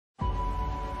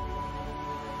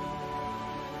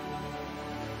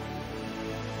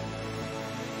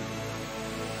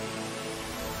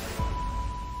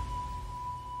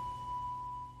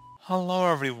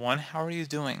Hello everyone, how are you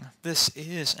doing? This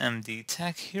is MD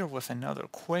Tech here with another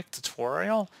quick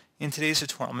tutorial. In today's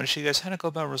tutorial, I'm going to show you guys how to go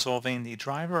about resolving the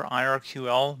driver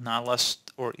IRQL not less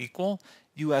or equal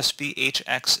USBHCI.sys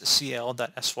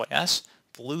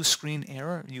blue screen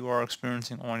error you are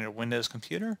experiencing on your Windows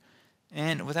computer.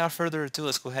 And without further ado,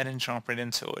 let's go ahead and jump right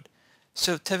into it.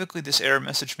 So typically this error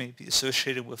message may be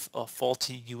associated with a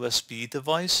faulty USB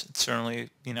device. It certainly,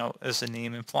 as the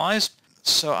name implies.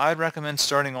 So I'd recommend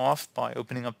starting off by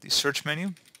opening up the search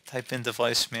menu, type in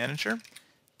Device Manager.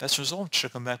 Best result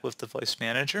should come back with Device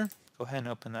Manager. Go ahead and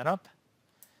open that up.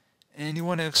 And you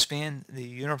want to expand the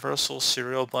Universal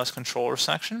Serial Bus Controller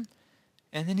section.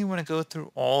 And then you want to go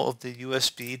through all of the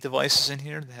USB devices in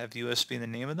here that have USB in the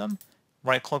name of them.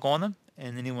 Right click on them,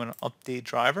 and then you want to update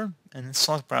driver, and then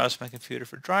select Browse My Computer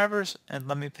for drivers, and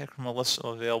let me pick from a list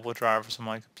of available drivers on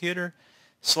my computer.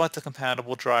 Select the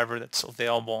compatible driver that's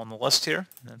available on the list here,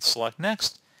 and then select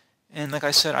Next. And like I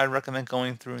said, I recommend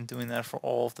going through and doing that for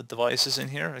all of the devices in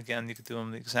here. Again, you could do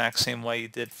them the exact same way you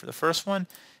did for the first one,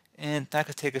 and that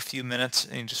could take a few minutes,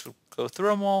 and you just go through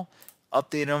them all,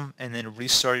 update them, and then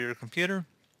restart your computer,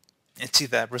 and see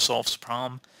if that resolves the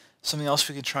problem. Something else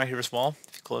we can try here as well,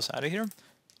 if you close out of here,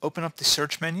 open up the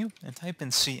search menu and type in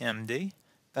CMD.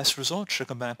 Best result should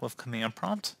come back with command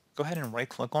prompt. Go ahead and right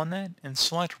click on that and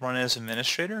select Run as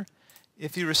Administrator.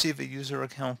 If you receive a user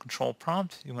account control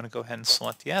prompt, you want to go ahead and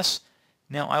select Yes.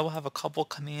 Now I will have a couple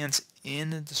commands in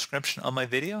the description of my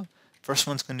video. First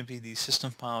one's going to be the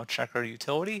System File Checker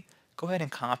utility. Go ahead and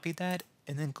copy that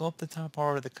and then go up the top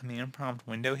bar of the command prompt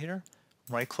window here.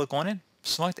 Right click on it,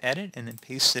 select Edit, and then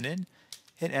paste it in.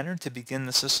 Hit Enter to begin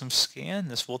the system scan.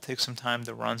 This will take some time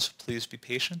to run, so please be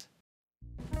patient.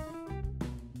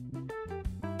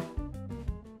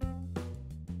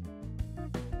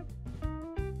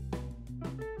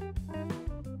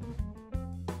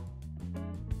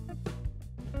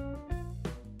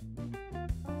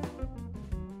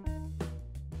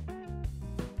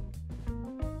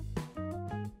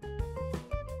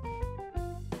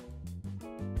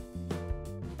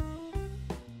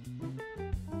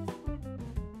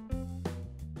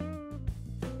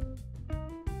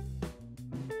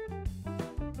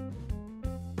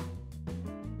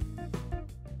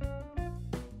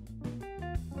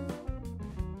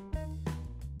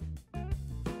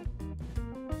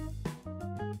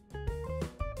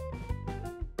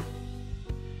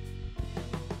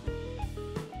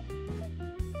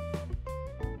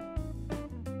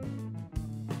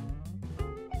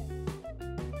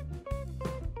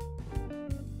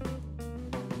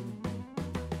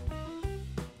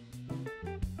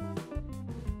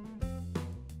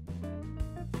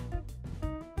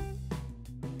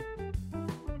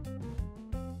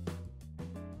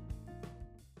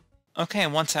 Okay,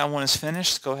 once that one is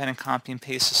finished, go ahead and copy and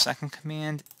paste the second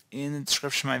command in the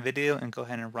description of my video and go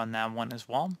ahead and run that one as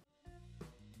well.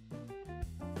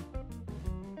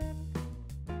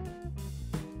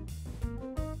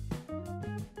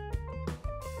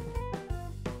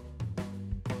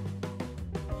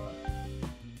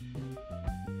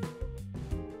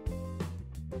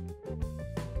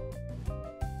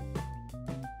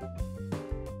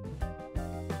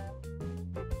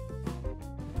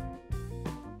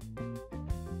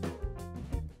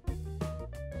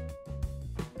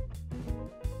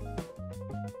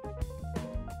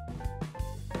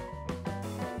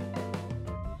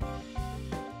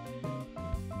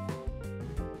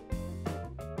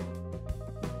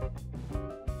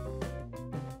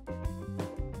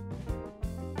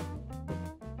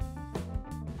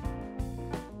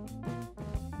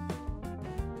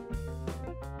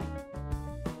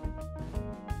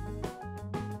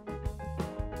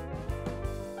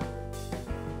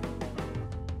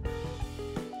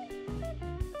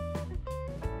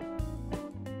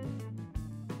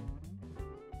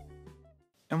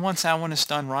 And once that one is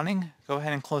done running, go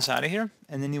ahead and close out of here,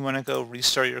 and then you want to go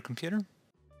restart your computer.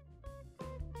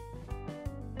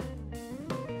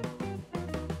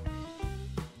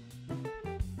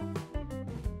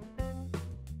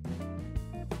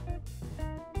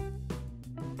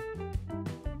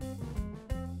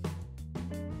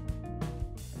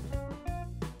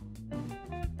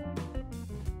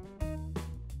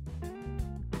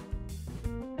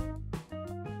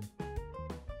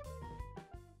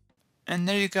 And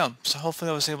there you go. So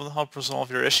hopefully I was able to help resolve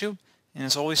your issue. And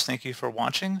as always, thank you for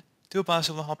watching. Do hope I was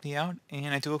able to help you out,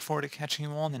 and I do look forward to catching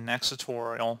you all in the next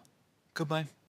tutorial. Goodbye.